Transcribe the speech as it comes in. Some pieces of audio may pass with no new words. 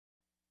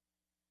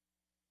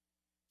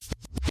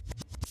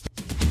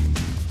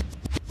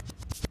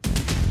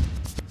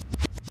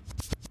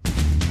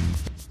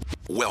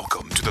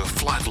Welcome to The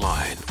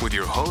Flatline with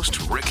your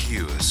host, Rick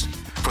Hughes.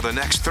 For the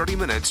next 30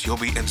 minutes, you'll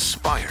be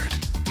inspired,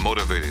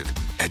 motivated,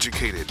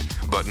 educated,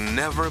 but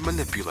never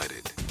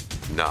manipulated.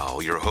 Now,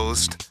 your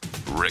host,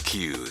 Rick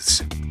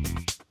Hughes.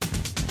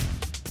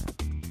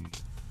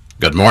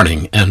 Good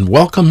morning, and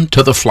welcome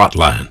to The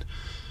Flatline.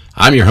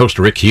 I'm your host,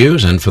 Rick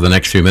Hughes, and for the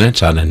next few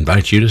minutes, I'd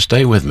invite you to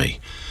stay with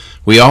me.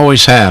 We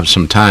always have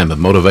some time of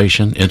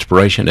motivation,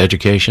 inspiration,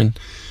 education,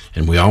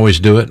 and we always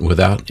do it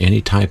without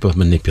any type of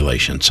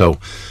manipulation. So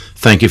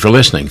thank you for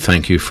listening.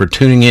 Thank you for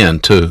tuning in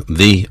to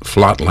The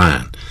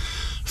Flatline.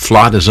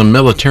 FLOT is a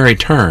military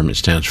term. It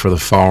stands for the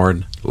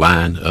forward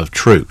line of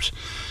troops.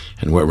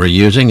 And what we're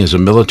using is a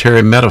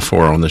military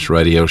metaphor on this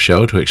radio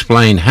show to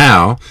explain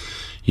how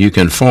you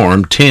can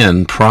form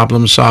 10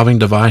 problem-solving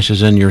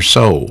devices in your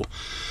soul,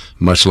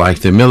 much like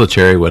the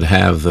military would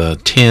have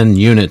the 10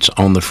 units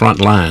on the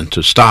front line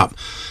to stop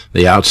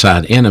the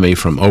outside enemy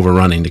from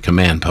overrunning the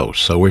command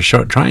post. So we're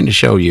trying to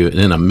show you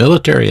in a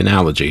military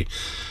analogy,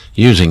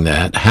 using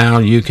that, how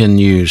you can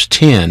use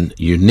 10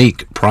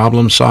 unique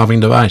problem-solving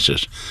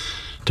devices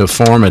to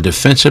form a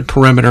defensive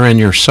perimeter in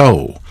your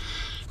soul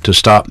to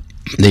stop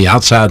the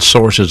outside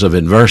sources of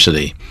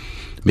adversity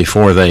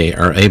before they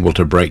are able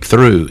to break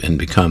through and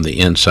become the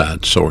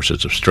inside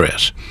sources of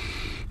stress.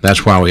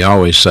 That's why we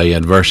always say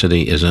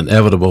adversity is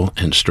inevitable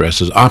and stress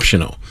is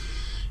optional.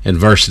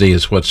 Adversity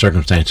is what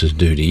circumstances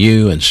do to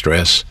you, and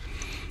stress,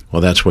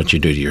 well, that's what you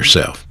do to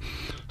yourself.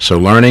 So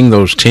learning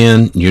those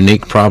 10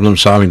 unique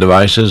problem-solving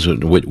devices,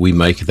 we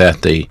make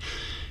that the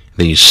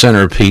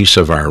centerpiece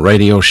of our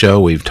radio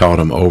show. We've taught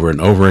them over and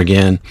over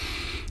again,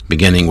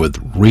 beginning with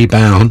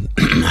rebound,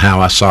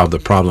 how I solve the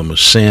problem of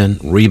sin,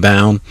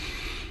 rebound.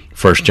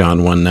 1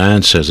 John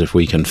 1:9 says, if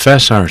we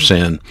confess our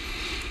sin,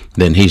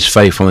 then he's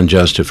faithful and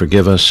just to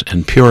forgive us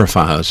and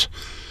purify us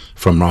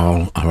from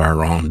all of our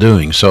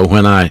wrongdoing. So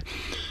when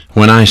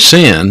I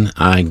sin,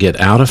 I get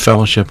out of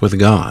fellowship with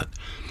God.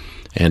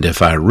 And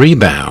if I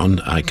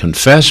rebound, I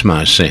confess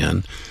my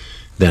sin,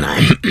 then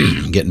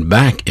I'm getting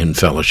back in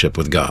fellowship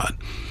with God.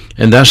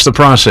 And that's the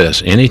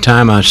process.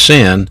 Anytime I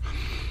sin,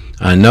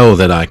 I know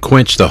that I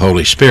quench the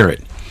Holy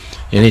Spirit.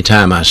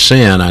 Anytime I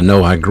sin, I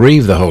know I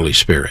grieve the Holy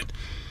Spirit.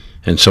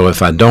 And so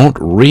if I don't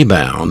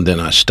rebound,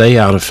 then I stay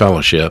out of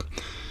fellowship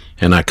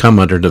and I come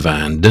under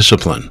divine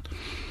discipline.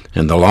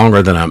 And the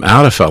longer that I'm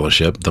out of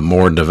fellowship, the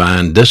more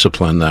divine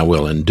discipline I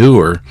will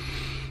endure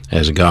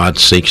as God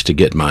seeks to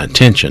get my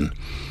attention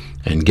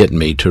and get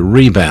me to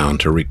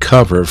rebound, to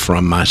recover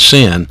from my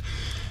sin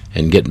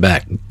and get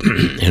back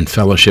in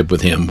fellowship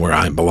with him where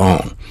I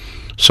belong.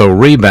 So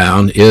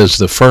rebound is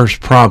the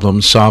first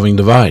problem-solving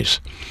device.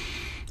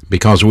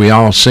 Because we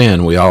all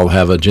sin, we all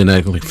have a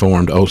genetically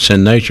formed old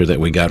sin nature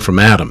that we got from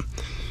Adam.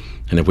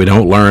 And if we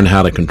don't learn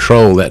how to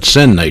control that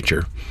sin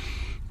nature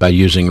by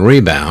using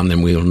rebound,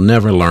 then we'll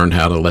never learn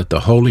how to let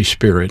the Holy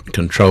Spirit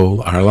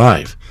control our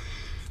life.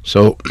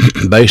 So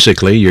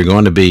basically, you're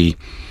going to be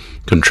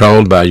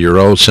controlled by your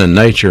old sin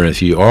nature.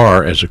 If you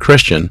are, as a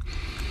Christian,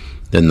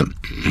 then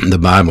the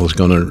Bible is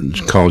going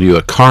to call you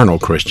a carnal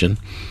Christian.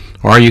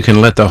 Or you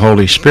can let the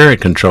Holy Spirit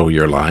control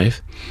your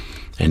life.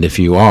 And if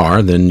you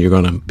are, then you're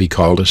going to be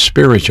called a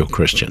spiritual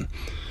Christian.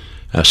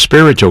 A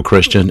spiritual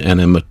Christian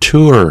and a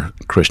mature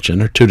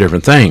Christian are two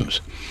different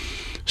things.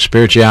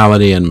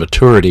 Spirituality and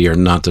maturity are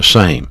not the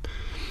same.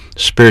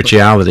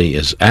 Spirituality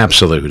is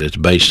absolute. It's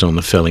based on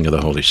the filling of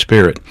the Holy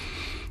Spirit.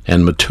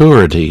 And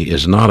maturity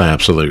is not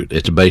absolute.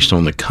 It's based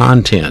on the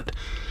content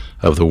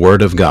of the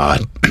Word of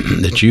God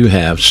that you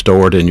have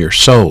stored in your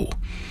soul.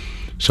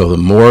 So the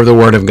more of the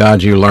Word of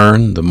God you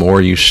learn, the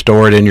more you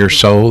store it in your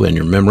soul, in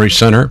your memory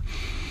center,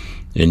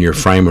 in your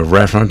frame of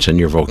reference, in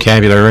your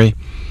vocabulary,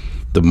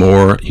 the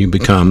more you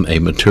become a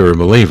mature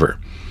believer.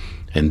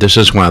 And this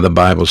is why the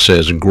Bible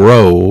says,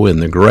 grow in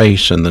the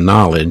grace and the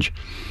knowledge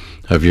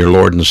of your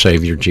Lord and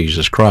Savior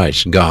Jesus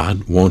Christ.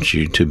 God wants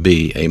you to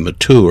be a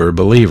mature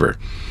believer.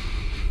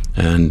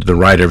 And the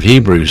writer of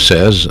Hebrews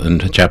says in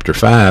chapter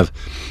 5,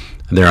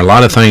 there are a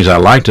lot of things I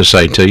like to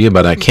say to you,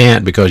 but I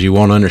can't because you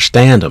won't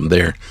understand them.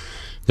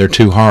 They're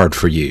too hard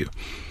for you.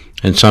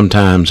 And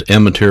sometimes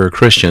immature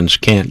Christians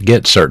can't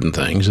get certain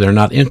things. They're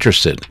not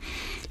interested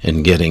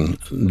in getting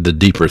the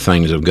deeper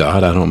things of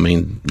God. I don't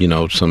mean,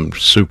 some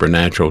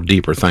supernatural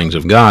deeper things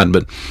of God,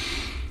 but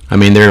I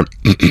mean they're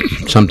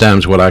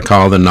sometimes what I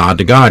call the nod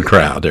to God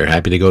crowd. They're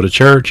happy to go to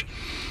church.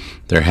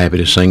 They're happy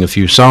to sing a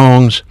few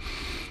songs.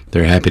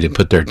 They're happy to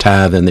put their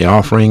tithe in the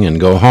offering and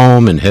go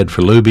home and head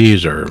for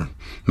Luby's or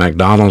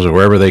McDonald's or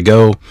wherever they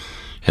go.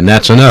 And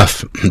that's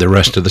enough the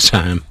rest of the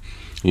time.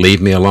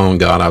 Leave me alone,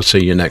 God. I'll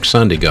see you next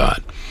Sunday,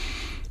 God.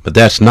 But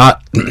that's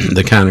not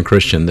the kind of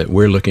Christian that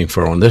we're looking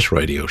for on this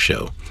radio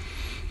show.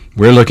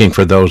 We're looking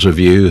for those of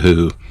you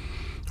who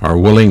are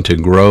willing to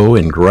grow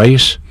in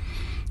grace,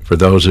 for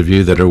those of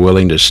you that are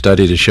willing to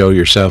study to show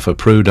yourself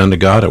approved unto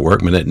God, a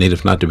workman that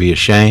needeth not to be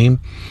ashamed,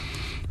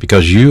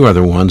 because you are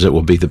the ones that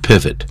will be the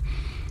pivot.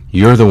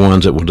 You're the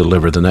ones that will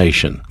deliver the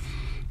nation.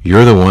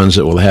 You're the ones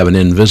that will have an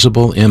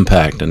invisible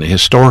impact and a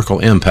historical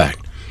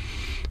impact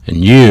And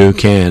you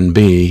can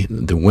be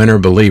the winner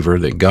believer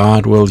that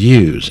God will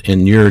use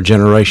in your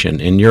generation,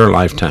 in your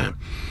lifetime.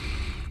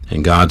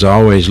 And God's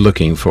always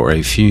looking for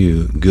a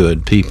few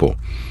good people,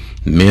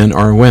 men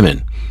or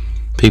women,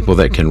 people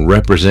that can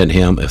represent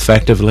Him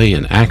effectively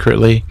and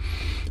accurately,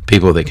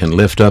 people that can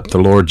lift up the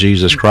Lord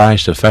Jesus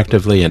Christ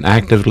effectively and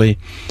actively,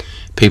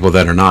 people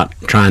that are not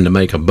trying to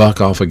make a buck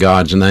off of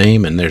God's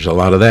name, and there's a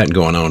lot of that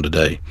going on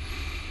today.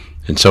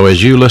 And so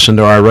as you listen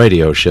to our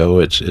radio show,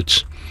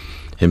 it's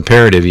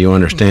imperative you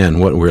understand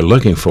what we're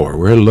looking for.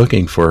 We're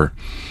looking for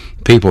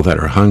people that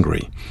are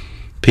hungry,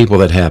 people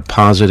that have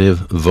positive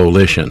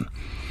volition,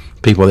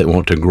 people that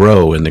want to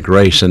grow in the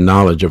grace and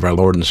knowledge of our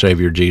Lord and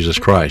Savior Jesus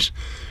Christ,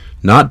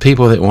 not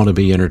people that want to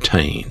be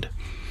entertained.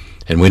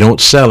 And we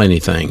don't sell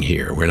anything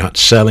here. We're not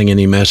selling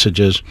any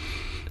messages.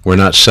 We're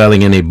not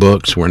selling any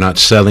books. We're not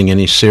selling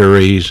any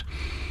series.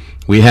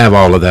 We have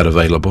all of that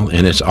available,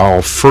 and it's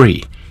all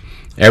free.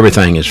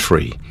 Everything is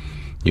free.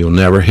 You'll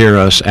never hear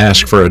us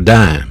ask for a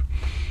dime.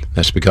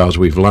 That's because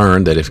we've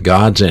learned that if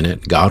God's in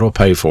it, God will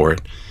pay for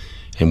it,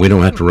 and we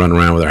don't have to run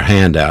around with our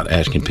hand out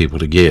asking people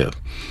to give.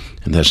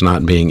 And that's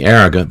not being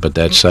arrogant, but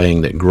that's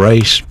saying that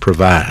grace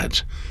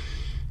provides.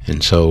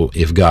 And so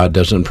if God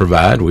doesn't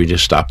provide, we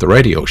just stop the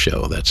radio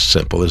show. That's as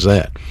simple as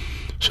that.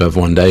 So if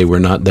one day we're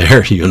not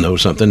there, you'll know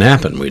something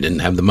happened. We didn't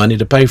have the money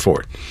to pay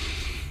for it.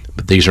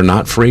 But these are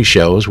not free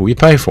shows. We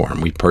pay for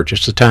them. We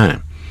purchase the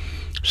time.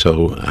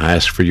 So I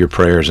ask for your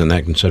prayers in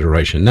that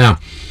consideration. Now,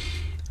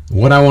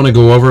 what I want to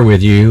go over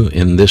with you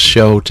in this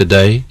show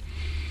today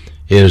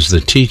is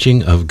the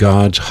teaching of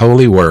God's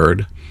holy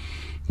word,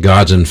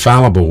 God's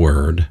infallible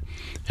word,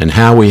 and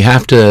how we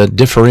have to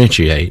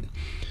differentiate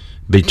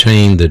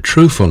between the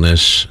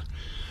truthfulness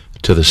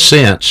to the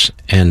sense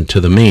and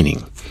to the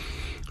meaning.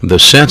 The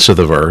sense of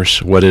the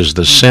verse, what is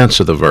the sense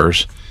of the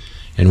verse,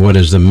 and what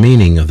is the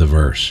meaning of the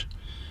verse.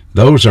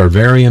 Those are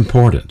very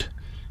important,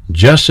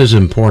 just as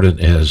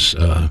important as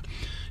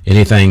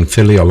anything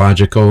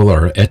philological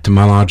or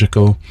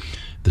etymological,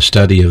 the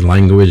study of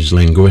language,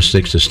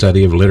 linguistics, the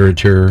study of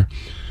literature,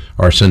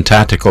 or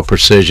syntactical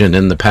precision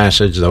in the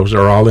passage. Those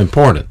are all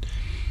important.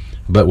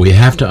 But we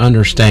have to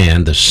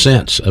understand the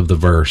sense of the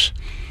verse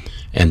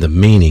and the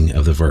meaning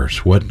of the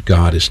verse, what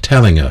God is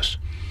telling us.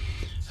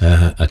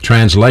 A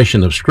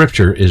translation of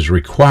Scripture is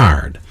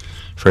required.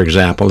 For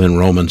example, in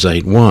Romans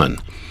 8:1,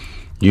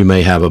 you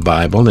may have a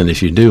Bible, and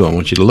if you do, I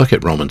want you to look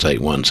at Romans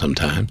 8:1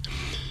 sometime,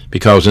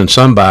 because in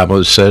some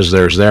Bibles it says,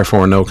 "There's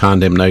therefore no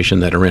condemnation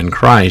that are in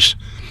Christ,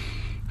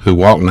 who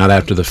walk not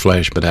after the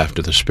flesh, but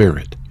after the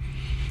Spirit."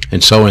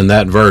 And so in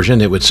that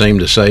version, it would seem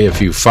to say, if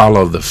you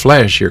follow the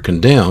flesh, you're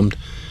condemned,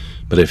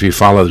 but if you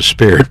follow the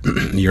Spirit,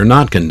 you're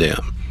not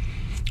condemned.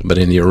 But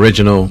in the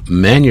original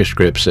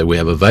manuscripts that we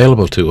have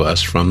available to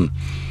us from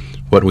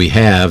what we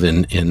have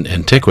in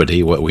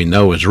antiquity, what we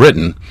know is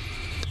written,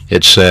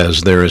 it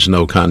says there is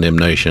no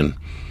condemnation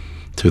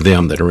to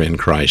them that are in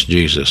Christ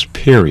Jesus,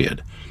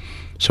 period.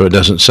 So it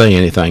doesn't say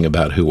anything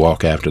about who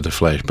walk after the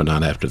flesh but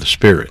not after the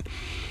Spirit.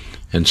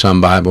 And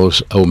some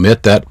Bibles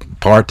omit that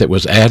part that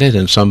was added,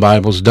 and some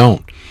Bibles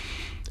don't.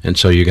 And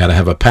so you got to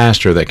have a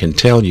pastor that can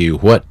tell you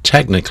what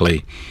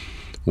technically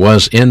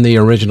was in the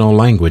original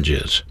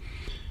languages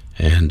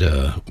and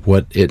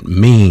what it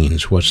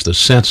means, what's the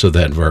sense of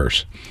that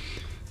verse.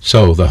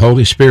 So the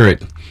Holy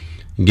Spirit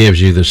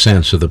gives you the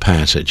sense of the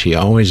passage. He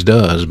always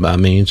does by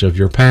means of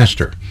your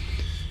pastor.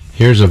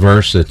 Here's a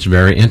verse that's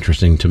very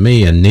interesting to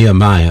me in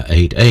Nehemiah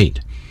 8:8.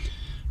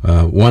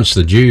 Once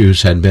the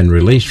Jews had been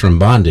released from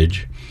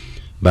bondage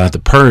by the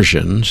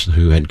Persians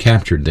who had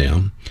captured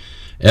them,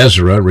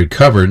 Ezra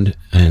recovered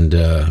and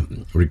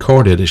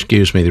recorded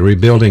the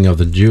rebuilding of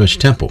the Jewish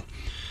temple.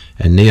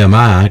 And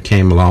Nehemiah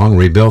came along,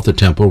 rebuilt the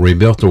temple,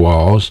 rebuilt the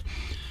walls,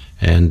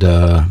 and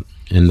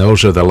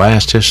those are the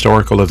last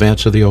historical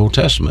events of the Old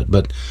Testament.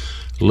 But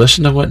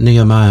listen to what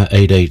Nehemiah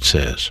 8:8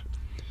 says.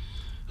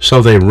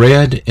 So they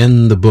read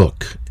in the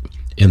book,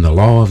 in the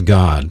law of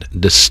God,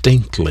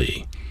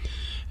 distinctly,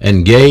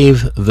 and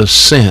gave the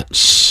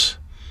sense,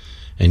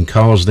 and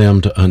caused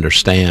them to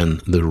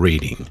understand the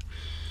reading.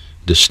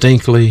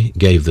 Distinctly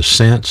gave the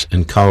sense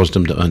and caused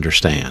them to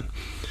understand.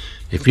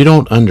 If you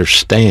don't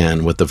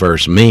understand what the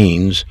verse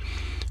means,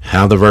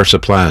 how the verse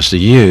applies to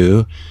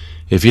you,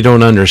 if you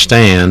don't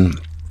understand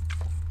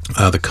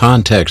the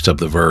context of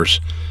the verse,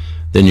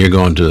 then you're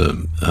going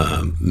to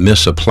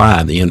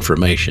misapply the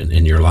information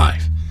in your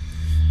life.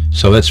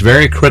 So that's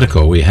very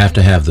critical. We have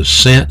to have the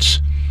sense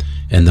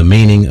and the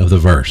meaning of the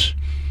verse.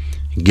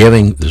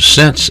 Giving the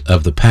sense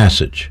of the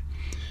passage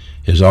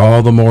is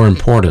all the more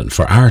important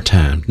for our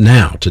time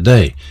now,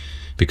 today,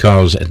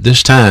 because at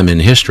this time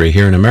in history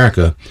here in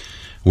America,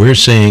 we're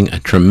seeing a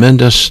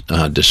tremendous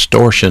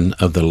distortion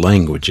of the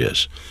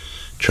languages.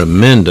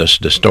 Tremendous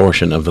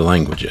distortion of the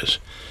languages.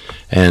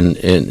 And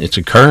it's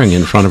occurring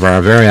in front of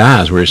our very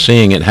eyes. We're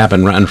seeing it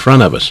happen right in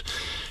front of us.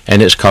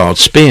 And it's called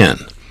spin.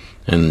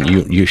 And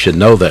you should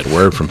know that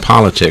word from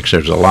politics.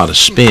 There's a lot of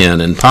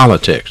spin in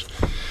politics.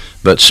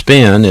 But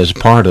spin is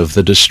part of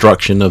the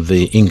destruction of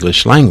the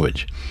English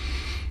language.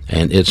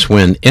 And it's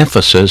when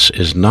emphasis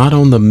is not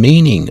on the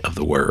meaning of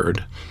the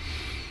word,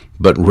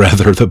 but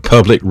rather the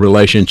public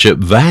relationship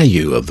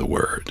value of the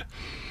word.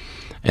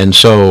 And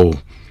so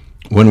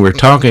when we're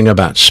talking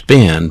about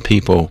spin,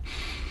 people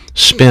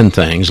spin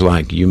things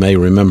like, you may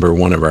remember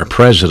one of our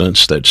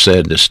presidents that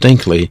said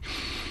distinctly,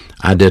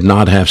 I did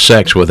not have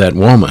sex with that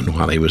woman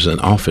while he was in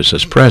office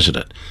as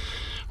president.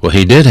 Well,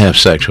 he did have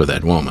sex with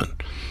that woman,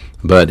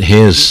 but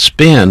his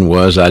spin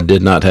was, I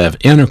did not have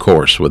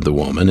intercourse with the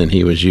woman, and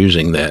he was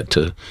using that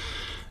to,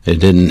 it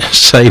didn't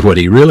say what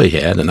he really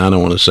had, and I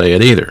don't want to say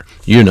it either.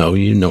 You know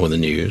the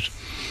news.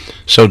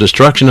 So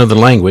destruction of the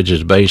language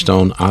is based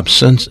on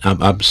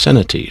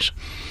obscenities,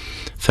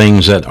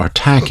 things that are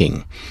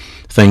attacking,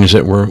 things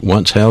that were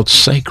once held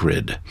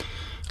sacred,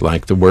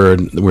 like the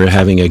word, we're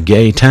having a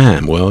gay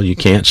time. Well, you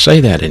can't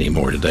say that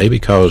anymore today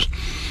because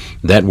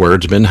that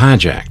word's been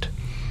hijacked.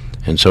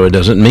 And so it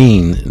doesn't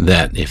mean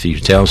that if you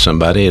tell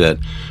somebody that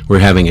we're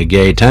having a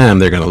gay time,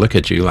 they're going to look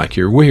at you like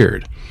you're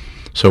weird.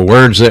 So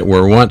words that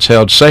were once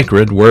held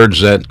sacred,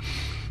 words that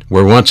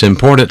were once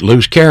important,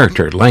 lose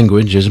character.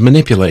 Language is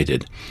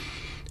manipulated.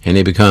 And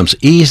it becomes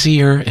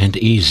easier and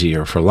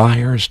easier for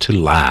liars to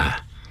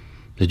lie.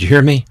 Did you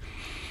hear me?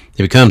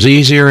 It becomes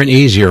easier and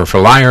easier for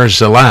liars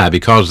to lie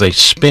because they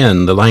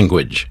spin the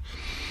language.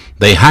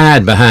 They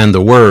hide behind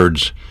the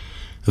words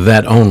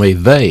that only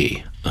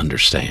they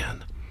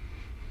understand.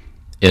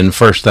 In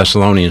 1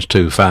 Thessalonians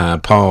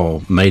 2:5,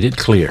 Paul made it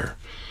clear,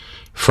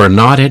 for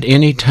not at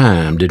any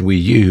time did we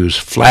use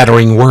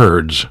flattering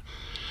words,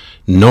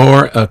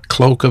 nor a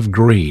cloak of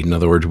greed. In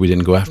other words, we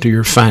didn't go after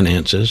your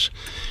finances,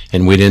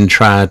 and we didn't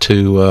try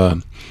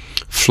to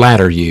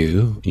flatter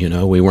you.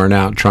 We weren't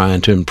out trying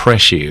to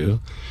impress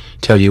you,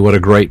 tell you what a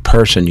great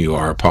person you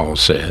are, Paul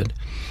said.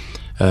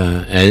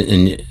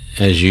 And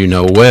as you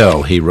know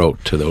well, he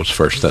wrote to those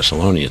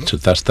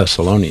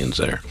Thessalonians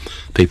there,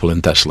 people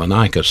in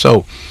Thessalonica.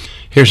 So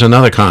here's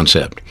another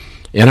concept.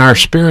 In our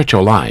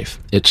spiritual life,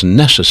 it's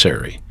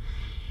necessary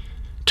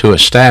to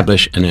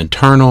establish an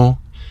internal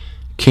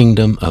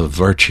kingdom of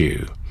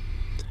virtue.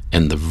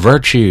 And the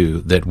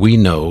virtue that we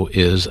know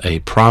is a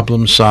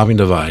problem-solving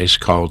device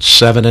called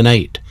 7 and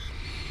 8.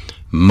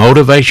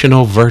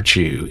 Motivational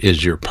virtue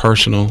is your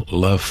personal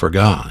love for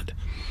God.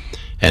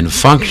 And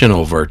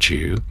functional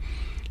virtue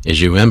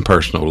is your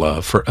impersonal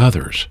love for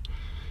others.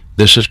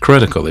 This is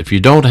critical. If you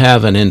don't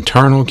have an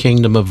internal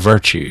kingdom of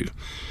virtue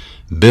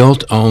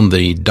built on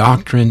the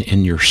doctrine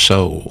in your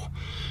soul,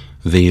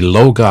 the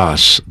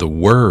logos, the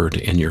word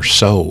in your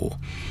soul,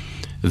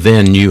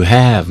 then you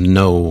have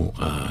no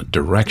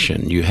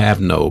direction, you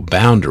have no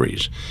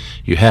boundaries,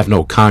 you have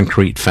no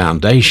concrete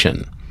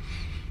foundation.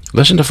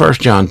 Listen to 1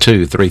 John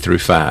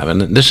 2:3-5,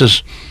 and this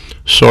is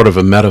sort of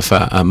a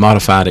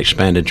modified,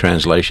 expanded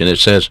translation. It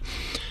says,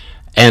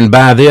 and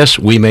by this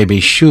we may be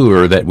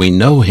sure that we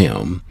know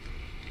him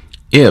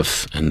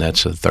if, and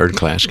that's a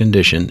third-class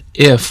condition,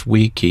 if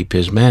we keep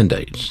his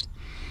mandates.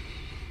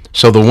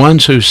 So the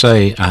ones who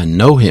say, I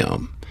know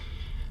him,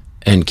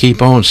 and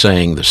keep on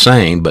saying the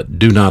same, but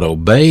do not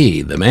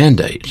obey the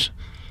mandates,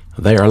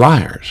 they are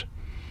liars.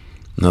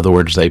 In other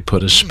words, they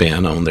put a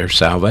spin on their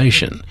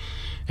salvation,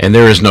 and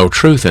there is no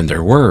truth in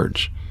their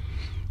words.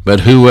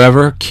 But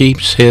whoever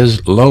keeps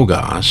his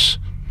logos,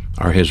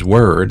 or his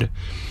word,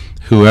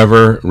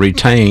 whoever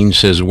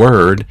retains his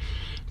word,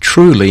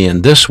 truly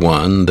in this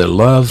one, the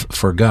love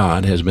for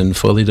God has been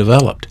fully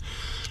developed.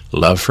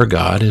 Love for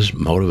God is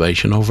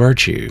motivational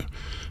virtue.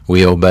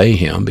 We obey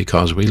him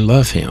because we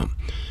love him.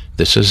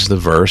 This is the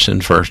verse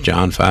in 1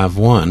 John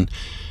 5:1.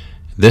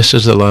 This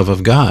is the love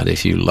of God.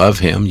 If you love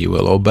him, you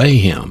will obey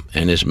him,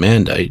 and his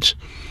mandates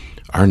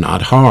are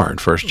not hard.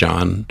 1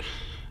 John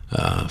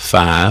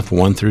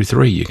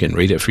 5:1-3. You can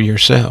read it for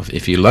yourself.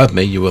 If you love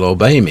me, you will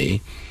obey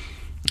me,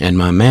 and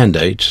my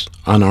mandates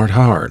are not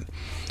hard.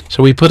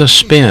 So we put a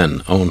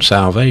spin on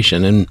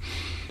salvation, and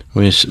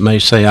we may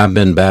say, I've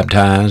been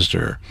baptized,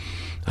 or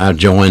I've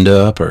joined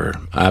up, or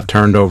I've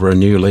turned over a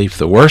new leaf.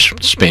 The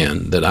worst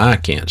spin that I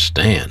can't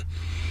stand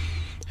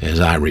is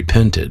I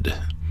repented.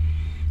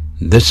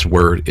 This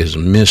word is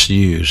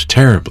misused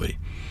terribly,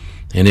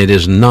 and it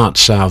is not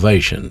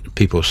salvation.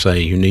 People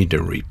say you need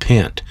to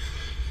repent.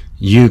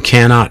 You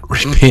cannot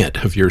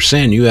repent of your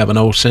sin. You have an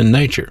old sin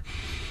nature.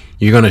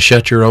 You're going to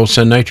shut your old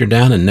sin nature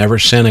down and never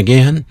sin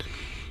again?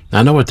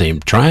 I know what they're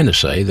trying to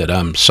say, that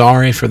I'm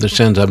sorry for the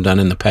sins I've done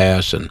in the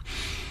past, and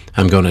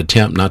I'm going to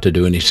attempt not to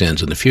do any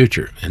sins in the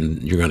future.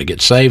 And you're going to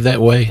get saved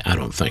that way? I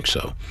don't think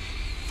so.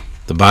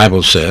 The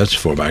Bible says,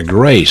 for by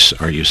grace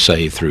are you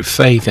saved through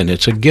faith, and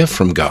it's a gift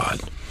from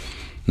God,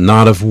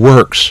 not of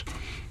works.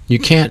 You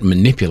can't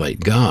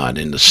manipulate God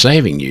into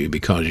saving you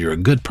because you're a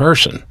good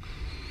person.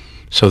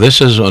 So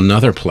this is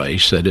another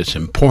place that it's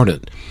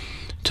important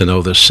to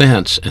know the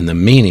sense and the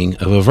meaning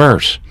of a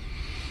verse.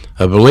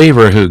 A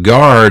believer who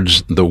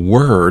guards the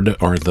word,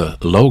 or the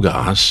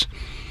logos,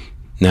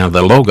 now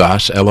the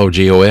logos,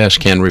 L-O-G-O-S,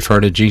 can refer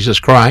to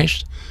Jesus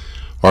Christ,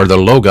 or the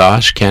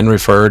logos can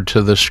refer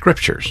to the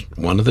scriptures,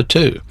 one of the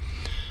two.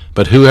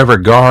 But whoever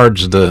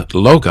guards the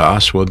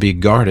logos will be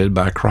guarded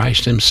by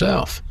Christ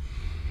himself.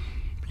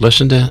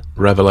 Listen to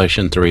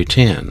Revelation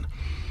 3:10.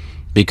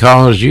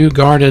 Because you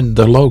guarded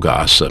the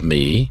Logos of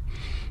me,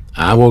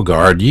 I will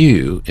guard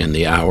you in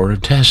the hour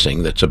of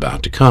testing that's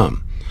about to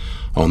come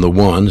on the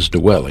ones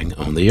dwelling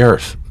on the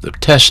earth. The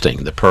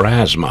testing, the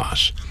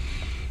parasmos,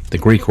 the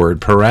Greek word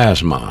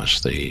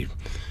parasmos,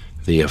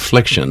 the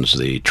afflictions,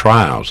 the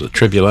trials, the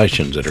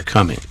tribulations that are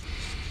coming.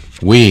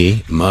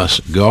 We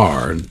must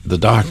guard the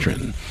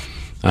doctrine.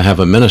 I have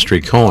a ministry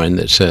coin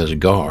that says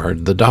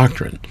guard the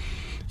doctrine.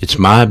 It's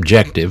my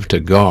objective to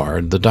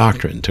guard the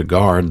doctrine, to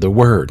guard the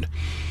word,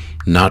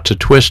 not to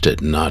twist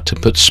it, not to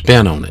put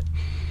spin on it,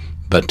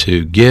 but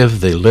to give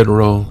the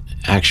literal,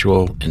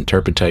 actual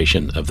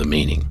interpretation of the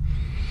meaning.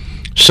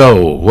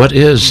 So, what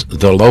is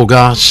the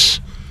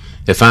Logos?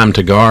 If I'm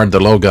to guard the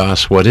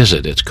Logos, what is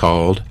it? It's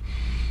called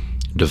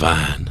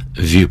divine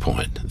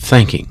viewpoint,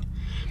 thinking.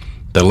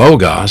 The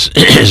Logos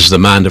is the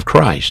mind of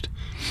Christ,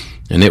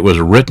 and it was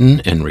written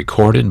and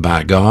recorded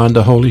by God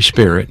the Holy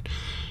Spirit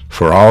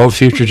for all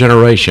future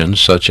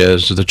generations, such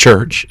as the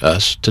church,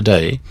 us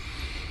today,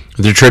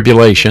 the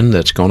tribulation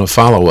that's going to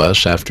follow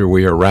us after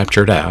we are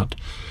raptured out,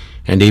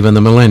 and even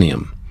the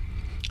millennium.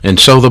 And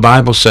so the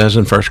Bible says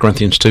in 1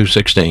 Corinthians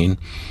 2:16,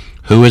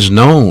 who has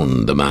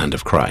known the mind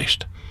of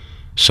Christ,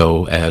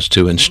 so as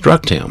to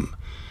instruct him?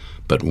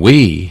 But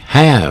we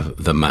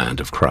have the mind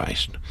of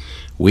Christ.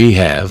 We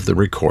have the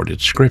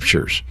recorded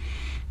Scriptures.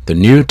 The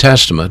New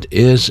Testament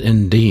is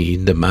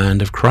indeed the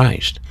mind of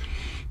Christ.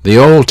 The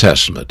Old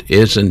Testament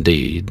is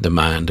indeed the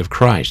mind of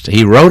Christ.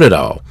 He wrote it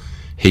all.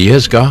 He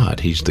is God.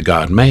 He's the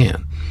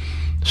God-man.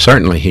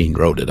 Certainly he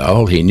wrote it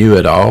all. He knew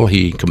it all.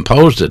 He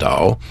composed it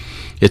all.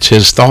 It's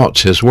his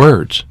thoughts, his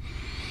words.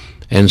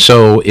 And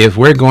so if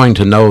we're going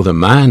to know the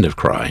mind of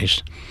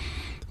Christ,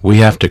 we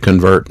have to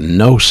convert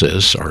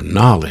gnosis, or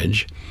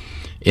knowledge,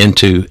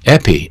 into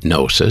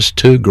epignosis,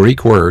 two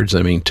Greek words,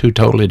 two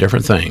totally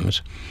different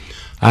things.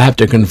 I have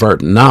to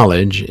convert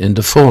knowledge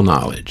into full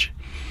knowledge.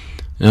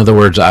 In other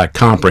words, I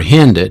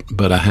comprehend it,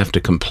 but I have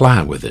to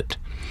comply with it.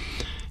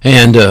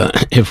 And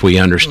if we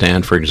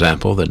understand, for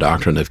example, the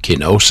doctrine of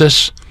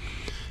kenosis,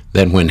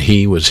 that when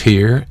he was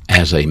here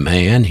as a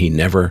man, he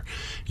never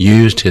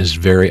used his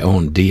very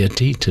own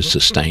deity to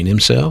sustain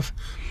himself.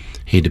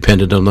 He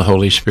depended on the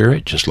Holy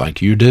Spirit, just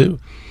like you do.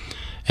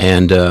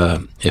 And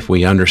if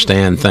we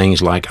understand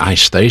things like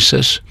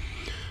eistasis,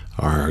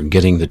 or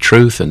getting the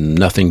truth and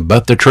nothing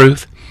but the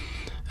truth,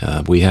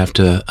 we have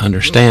to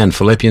understand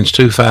Philippians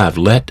 2:5,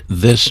 let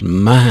this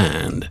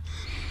mind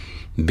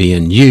be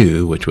in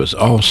you, which was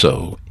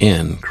also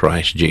in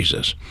Christ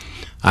Jesus.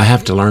 I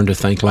have to learn to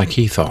think like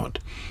he thought.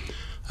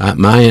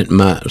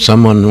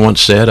 Someone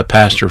once said, a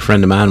pastor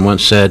friend of mine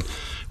once said,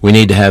 we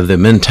need to have the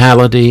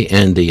mentality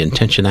and the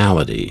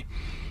intentionality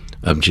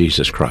of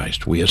Jesus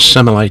Christ. We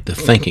assimilate the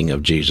thinking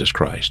of Jesus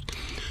Christ.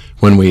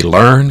 When we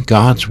learn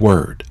God's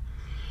Word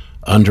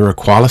under a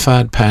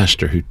qualified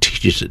pastor who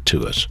teaches it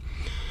to us,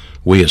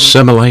 we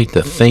assimilate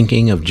the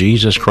thinking of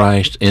Jesus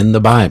Christ in the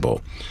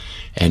Bible,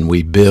 and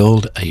we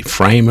build a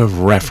frame of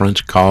reference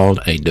called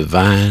a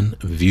divine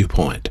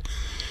viewpoint.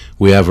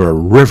 We have a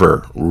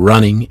river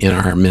running in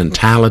our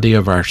mentality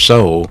of our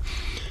soul,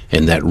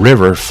 and that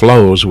river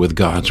flows with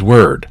God's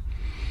Word.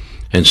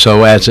 And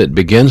so as it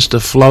begins to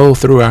flow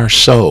through our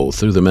soul,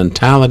 through the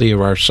mentality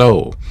of our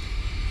soul,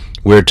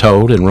 we're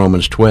told in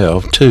Romans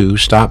 12 to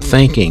stop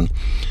thinking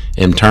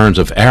in terms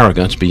of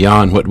arrogance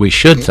beyond what we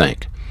should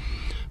think,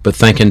 but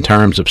think in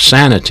terms of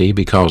sanity,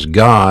 because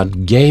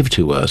God gave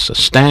to us a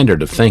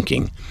standard of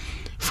thinking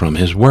from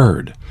His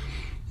Word.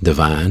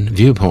 Divine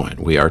viewpoint.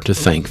 We are to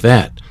think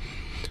that.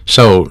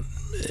 So,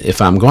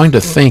 if I'm going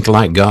to think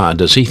like God,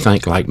 does He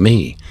think like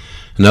me?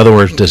 In other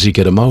words, does He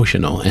get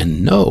emotional?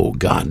 And no,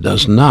 God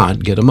does not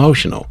get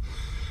emotional.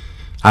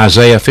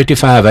 Isaiah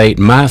 55:8,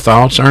 my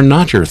thoughts are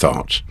not your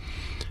thoughts,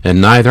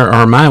 and neither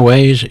are my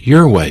ways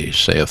your ways,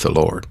 saith the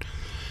Lord.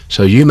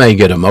 So you may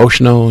get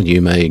emotional,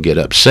 you may get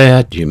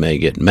upset, you may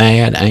get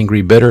mad,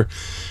 angry, bitter.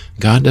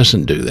 God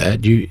doesn't do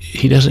that.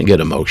 He doesn't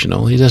get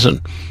emotional. He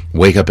doesn't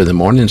wake up in the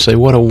morning and say,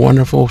 what a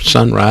wonderful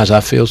sunrise,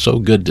 I feel so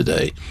good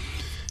today.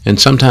 And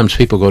sometimes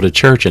people go to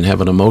church and have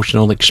an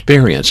emotional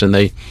experience, and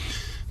they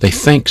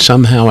think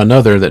somehow or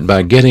another that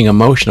by getting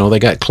emotional they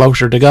got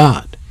closer to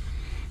God.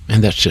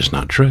 And that's just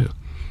not true.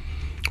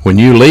 When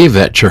you leave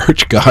that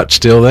church, God's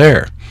still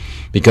there,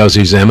 because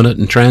He's immanent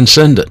and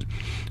transcendent.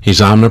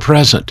 He's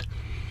omnipresent.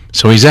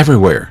 So He's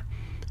everywhere.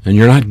 And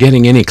you're not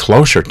getting any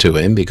closer to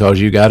Him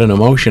because you got an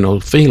emotional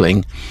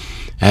feeling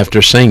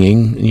after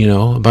singing,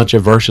 a bunch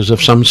of verses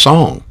of some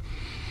song.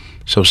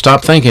 So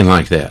stop thinking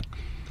like that.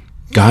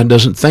 God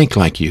doesn't think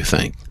like you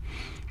think.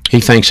 He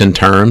thinks in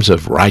terms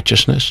of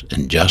righteousness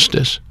and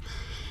justice.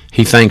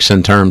 He thinks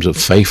in terms of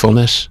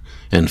faithfulness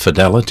and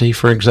fidelity,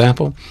 for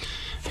example.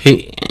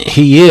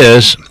 He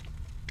is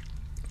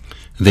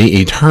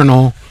the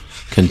eternal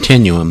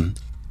continuum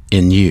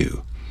in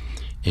you,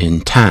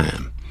 in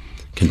time.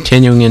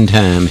 Continuing in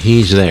time,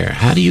 He's there.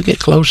 How do you get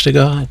close to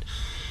God?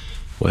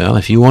 Well,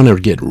 if you want to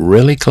get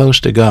really close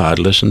to God,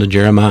 listen to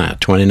Jeremiah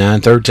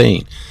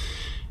 29:13.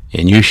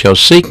 And you shall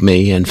seek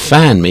me and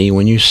find me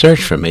when you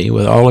search for me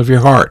with all of your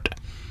heart.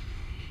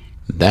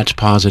 That's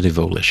positive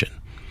volition.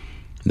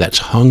 That's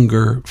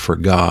hunger for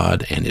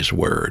God and His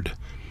Word.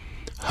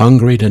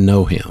 Hungry to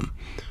know Him.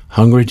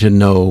 Hungry to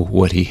know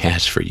what He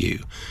has for you.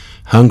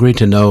 Hungry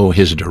to know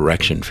His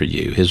direction for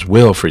you, His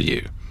will for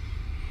you.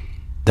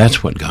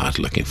 That's what God's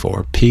looking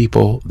for.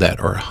 People that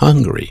are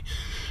hungry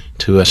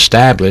to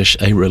establish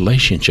a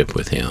relationship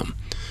with Him,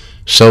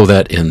 so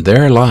that in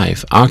their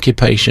life,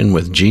 occupation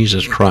with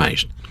Jesus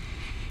Christ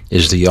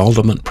is the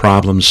ultimate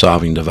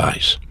problem-solving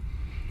device.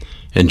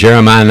 In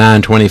Jeremiah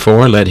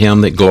 9:24, let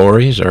him that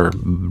glories or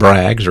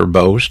brags or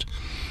boasts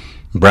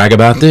brag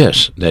about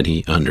this, that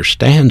he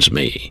understands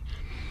me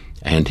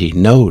and he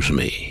knows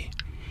me.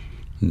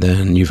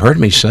 Then you've heard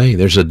me say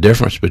there's a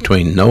difference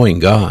between knowing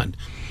God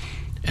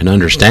and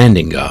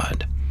understanding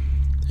God.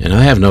 And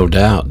I have no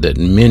doubt that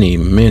many,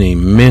 many,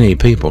 many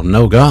people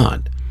know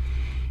God.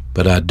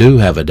 But I do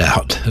have a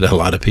doubt that a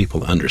lot of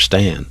people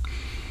understand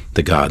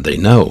the God they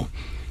know.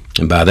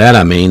 And by that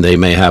I mean they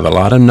may have a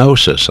lot of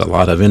gnosis, a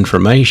lot of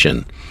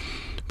information,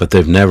 but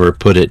they've never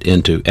put it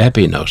into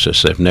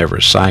epignosis. They've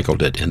never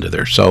cycled it into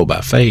their soul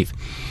by faith.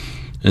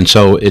 And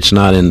so it's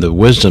not in the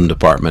wisdom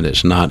department.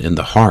 It's not in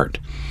the heart.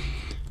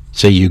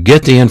 So you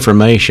get the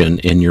information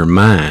in your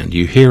mind.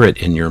 You hear it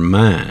in your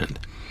mind.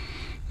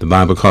 The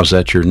Bible calls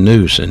that your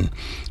nous. And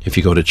if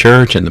you go to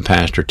church and the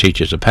pastor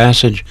teaches a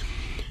passage,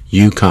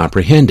 you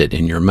comprehend it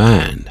in your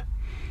mind.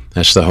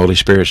 That's the Holy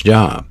Spirit's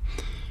job.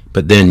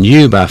 But then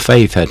you, by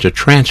faith, had to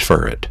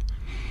transfer it.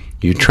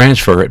 You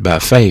transfer it by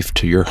faith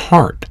to your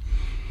heart.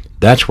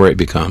 That's where it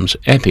becomes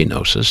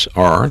epignosis,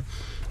 or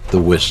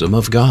the wisdom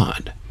of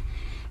God.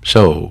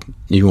 So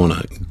you want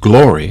to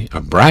glory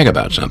or brag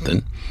about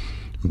something,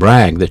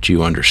 brag that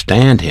you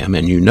understand Him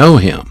and you know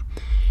Him.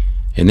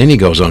 And then He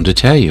goes on to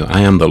tell you,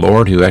 I am the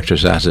Lord who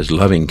exercises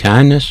loving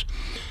kindness,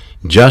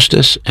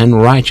 justice,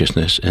 and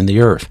righteousness in the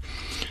earth.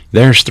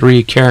 There's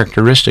three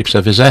characteristics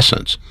of His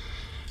essence: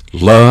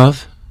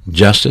 love,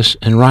 justice,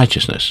 and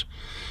righteousness.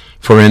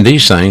 For in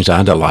these things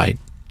I delight,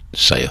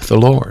 saith the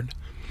Lord.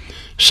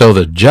 So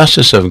the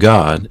justice of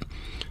God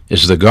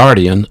is the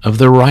guardian of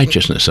the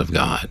righteousness of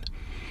God.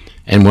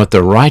 And what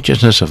the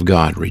righteousness of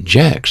God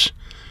rejects,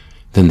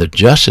 then the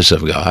justice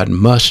of God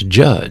must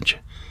judge.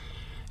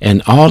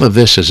 And all of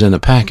this is in a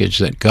package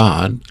that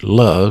God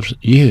loves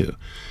you.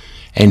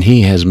 And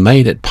He has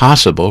made it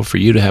possible for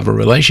you to have a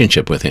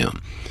relationship with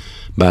Him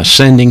by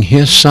sending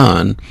His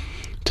Son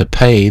to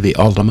pay the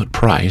ultimate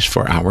price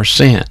for our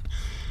sin.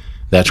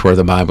 That's where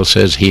the Bible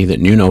says, He that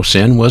knew no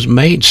sin was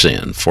made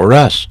sin for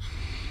us,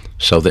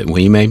 so that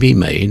we may be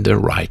made the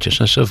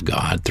righteousness of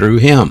God through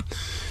Him.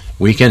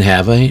 We can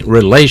have a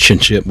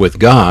relationship with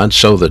God,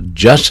 so the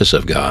justice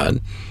of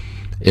God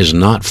is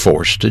not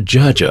forced to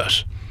judge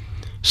us,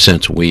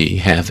 since we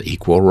have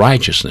equal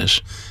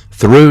righteousness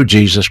through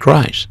Jesus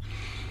Christ.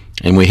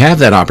 And we have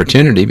that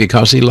opportunity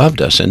because He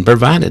loved us and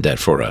provided that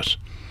for us.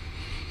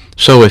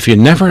 So if you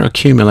never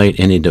accumulate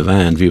any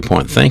divine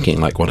viewpoint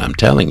thinking like what I'm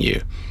telling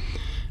you,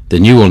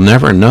 then you will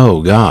never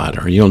know God,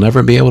 or you'll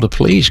never be able to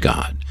please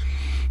God.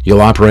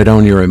 You'll operate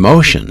on your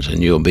emotions,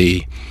 and you'll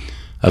be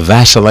a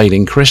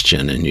vacillating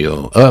Christian, and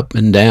you'll up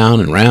and down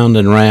and round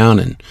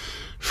and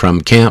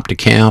from camp to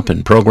camp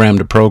and program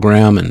to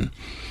program, and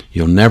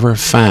you'll never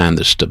find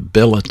the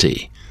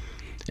stability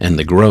and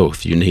the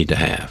growth you need to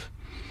have.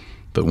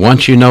 But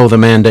once you know the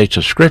mandates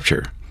of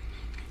Scripture,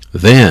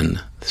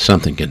 then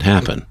something can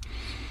happen.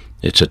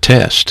 It's a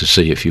test to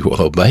see if you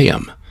will obey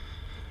them.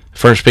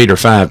 1 Peter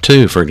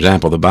 5:2, for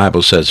example, the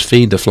Bible says,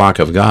 feed the flock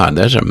of God.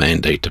 That's a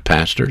mandate to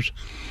pastors.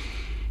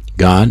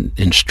 God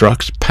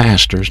instructs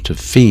pastors to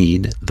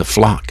feed the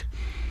flock.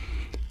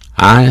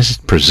 I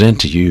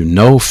present to you,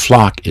 no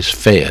flock is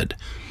fed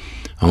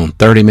on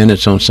 30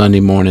 minutes on Sunday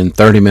morning,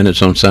 30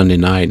 minutes on Sunday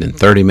night, and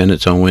 30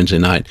 minutes on Wednesday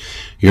night.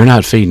 You're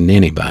not feeding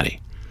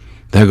anybody.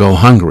 They'll go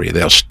hungry.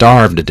 They'll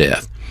starve to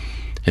death.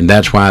 And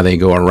that's why they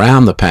go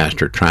around the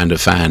pastor trying to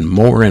find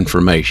more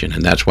information.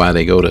 And that's why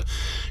they go to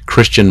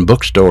Christian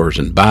bookstores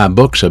and buy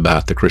books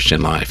about the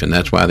Christian life. And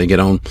that's why they get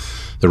on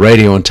the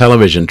radio and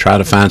television, try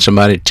to find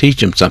somebody to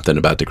teach them something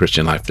about the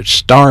Christian life. They're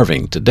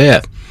starving to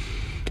death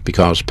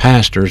because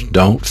pastors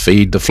don't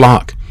feed the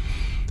flock.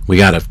 We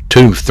got a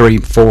 $2, $3,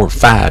 $4,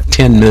 $5,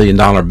 $10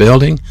 million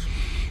building,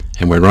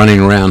 and we're running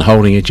around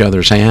holding each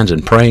other's hands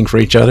and praying for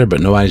each other, but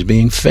nobody's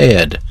being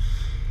fed.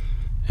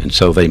 And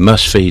so they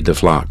must feed the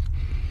flock.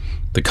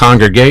 The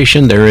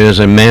congregation, there is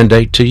a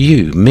mandate to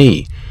you,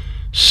 me.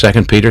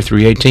 2 Peter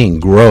 3:18,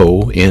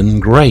 grow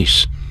in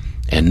grace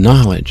and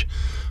knowledge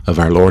of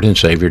our Lord and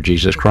Savior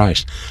Jesus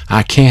Christ.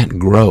 I can't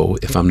grow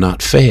if I'm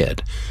not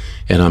fed.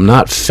 And I'm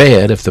not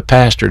fed if the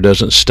pastor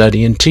doesn't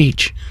study and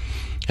teach.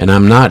 And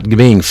I'm not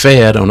being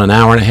fed on an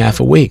hour and a half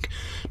a week.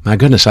 My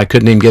goodness, I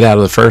couldn't even get out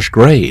of the first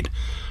grade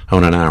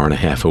on an hour and a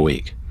half a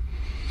week.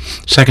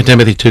 2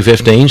 Timothy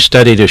 2:15,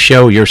 study to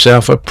show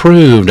yourself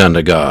approved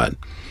unto God,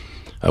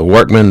 a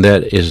workman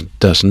that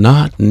does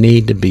not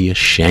need to be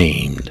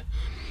ashamed,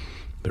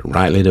 but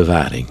rightly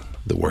dividing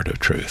the word of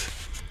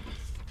truth.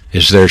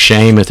 Is there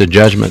shame at the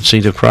judgment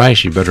seat of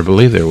Christ? You better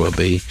believe there will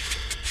be.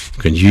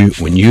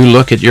 When you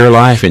look at your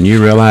life and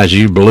you realize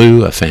you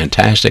blew a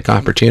fantastic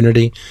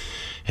opportunity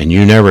and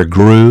you never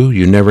grew,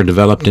 you never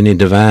developed any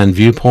divine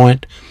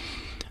viewpoint,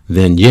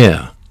 then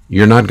yeah,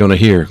 you're not going to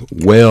hear,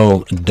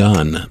 "Well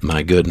done,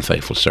 my good and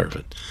faithful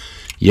servant."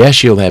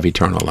 Yes, you'll have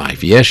eternal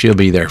life. Yes, you'll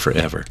be there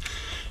forever.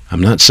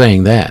 I'm not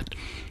saying that,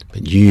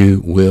 but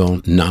you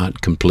will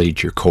not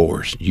complete your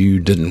course. You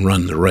didn't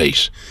run the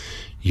race.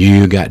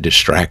 You got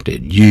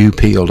distracted. You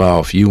peeled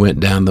off. You went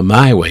down the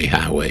my way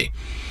highway.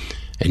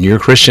 And your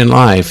Christian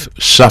life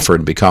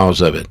suffered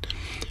because of it.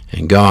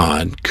 And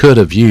God could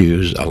have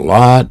used a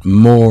lot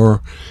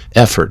more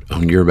effort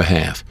on your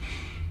behalf.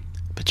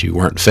 But you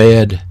weren't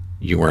fed.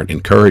 You weren't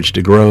encouraged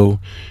to grow.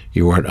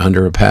 You weren't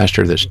under a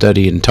pastor that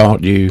studied and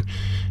taught you.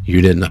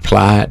 You didn't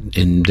apply it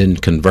and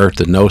didn't convert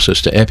the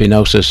gnosis to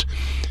epignosis.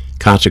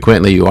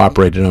 Consequently, you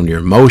operated on your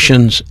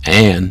emotions,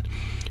 and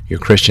your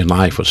Christian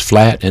life was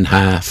flat and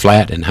high,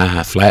 flat and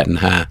high, flat and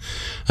high,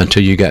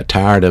 until you got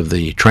tired of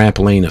the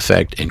trampoline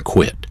effect and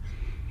quit.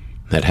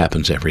 That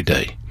happens every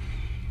day.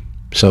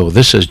 So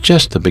this is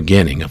just the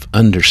beginning of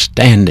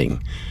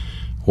understanding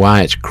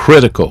why it's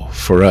critical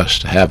for us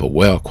to have a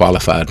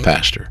well-qualified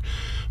pastor,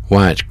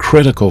 why it's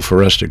critical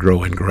for us to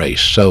grow in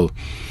grace. So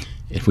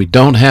if we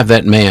don't have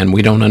that man,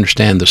 we don't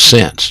understand the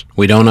sense.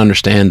 We don't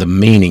understand the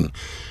meaning.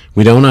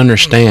 We don't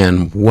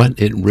understand what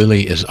it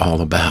really is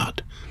all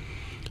about.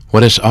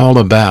 What it's all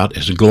about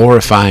is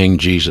glorifying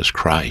Jesus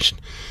Christ,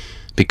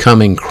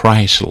 becoming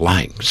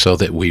Christ-like so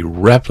that we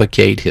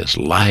replicate his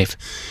life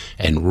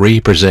and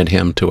represent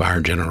him to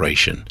our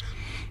generation.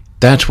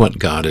 That's what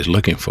God is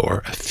looking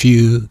for, a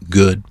few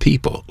good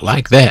people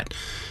like that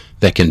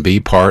can be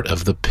part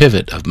of the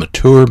pivot of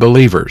mature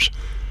believers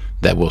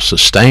that will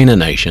sustain a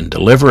nation,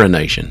 deliver a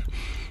nation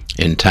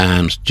in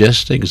times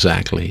just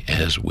exactly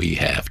as we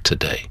have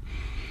today.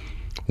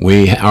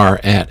 We are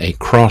at a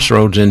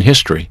crossroads in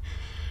history.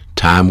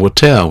 Time will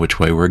tell which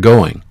way we're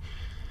going.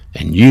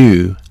 And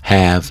you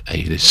have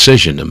a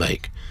decision to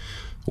make.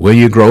 Will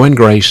you grow in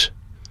grace?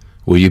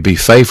 Will you be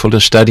faithful to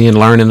study and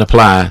learn and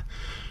apply?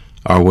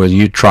 Or will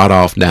you trot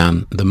off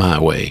down the my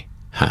way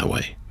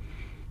highway?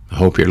 I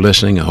hope you're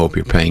listening. I hope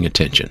you're paying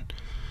attention.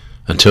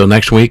 Until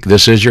next week,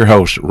 this is your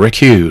host, Rick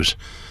Hughes,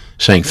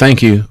 saying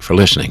thank you for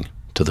listening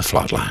to The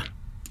Flatline.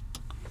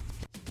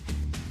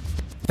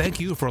 Thank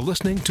you for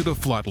listening to The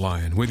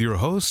Flatline with your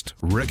host,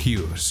 Rick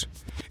Hughes.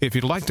 If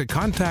you'd like to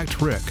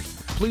contact Rick,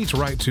 please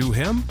write to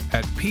him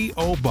at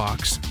P.O.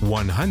 Box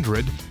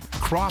 100,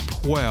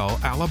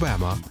 Cropwell,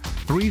 Alabama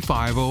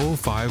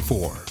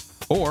 35054,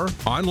 or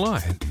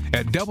online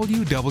at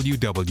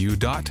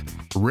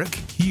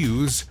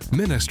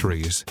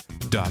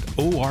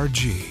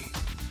www.rickhughesministries.org.